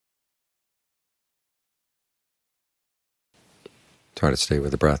Try to stay with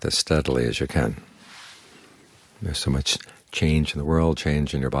the breath as steadily as you can. There's so much change in the world,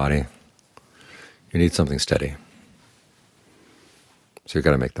 change in your body. You need something steady. So you've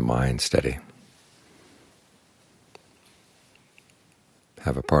got to make the mind steady.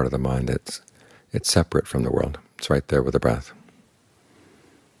 Have a part of the mind that's separate from the world. It's right there with the breath.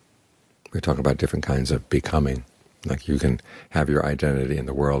 We talk about different kinds of becoming. Like you can have your identity in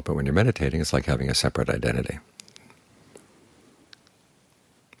the world, but when you're meditating, it's like having a separate identity.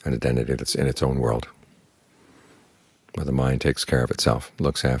 An identity that's in its own world, where the mind takes care of itself,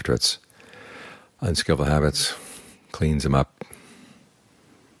 looks after its unskillful habits, cleans them up,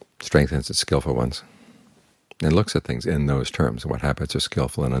 strengthens its skillful ones, and looks at things in those terms, what habits are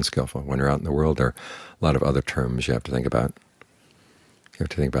skillful and unskillful. When you're out in the world, there are a lot of other terms you have to think about. You have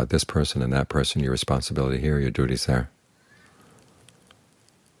to think about this person and that person, your responsibility here, your duties there.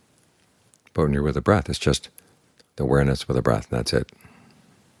 But when you're with the breath, it's just the awareness with the breath, and that's it.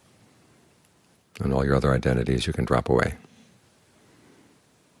 And all your other identities you can drop away.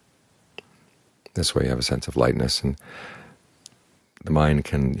 This way you have a sense of lightness, and the mind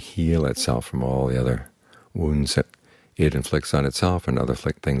can heal itself from all the other wounds that it inflicts on itself and other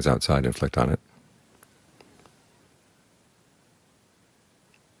things outside inflict on it.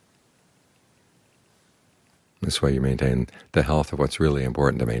 This way you maintain the health of what's really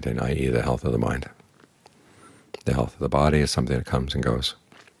important to maintain, i.e. the health of the mind. The health of the body is something that comes and goes.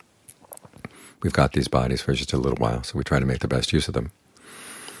 We've got these bodies for just a little while, so we try to make the best use of them.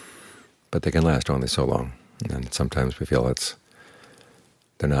 But they can last only so long, and sometimes we feel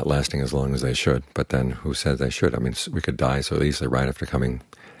they're not lasting as long as they should. But then who says they should? I mean, we could die so easily right after coming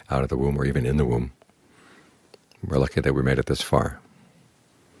out of the womb or even in the womb. We're lucky that we made it this far.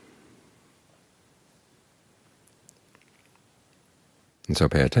 And so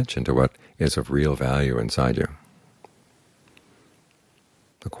pay attention to what is of real value inside you,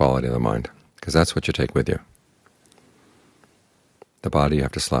 the quality of the mind, because that's what you take with you. The body you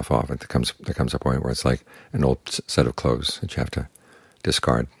have to slough off. There comes a point where it's like an old set of clothes that you have to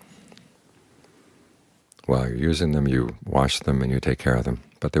discard. While you're using them, you wash them and you take care of them.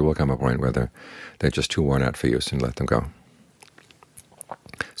 But there will come a point where they're just too worn out for use, and let them go.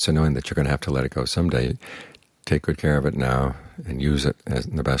 So knowing that you're going to have to let it go someday, take good care of it now and use it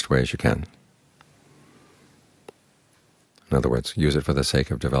in the best way as you can. In other words, use it for the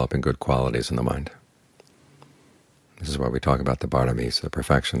sake of developing good qualities in the mind. This is why we talk about the paramis, the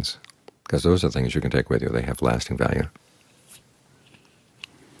perfections, because those are things you can take with you. They have lasting value.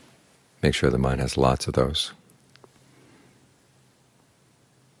 Make sure the mind has lots of those.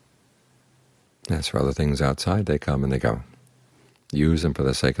 As for other things outside, they come and they go. Use them for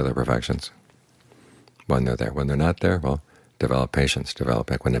the sake of the perfections when they're there. When they're not there, well, develop patience, develop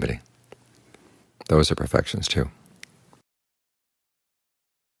equanimity. Those are perfections too.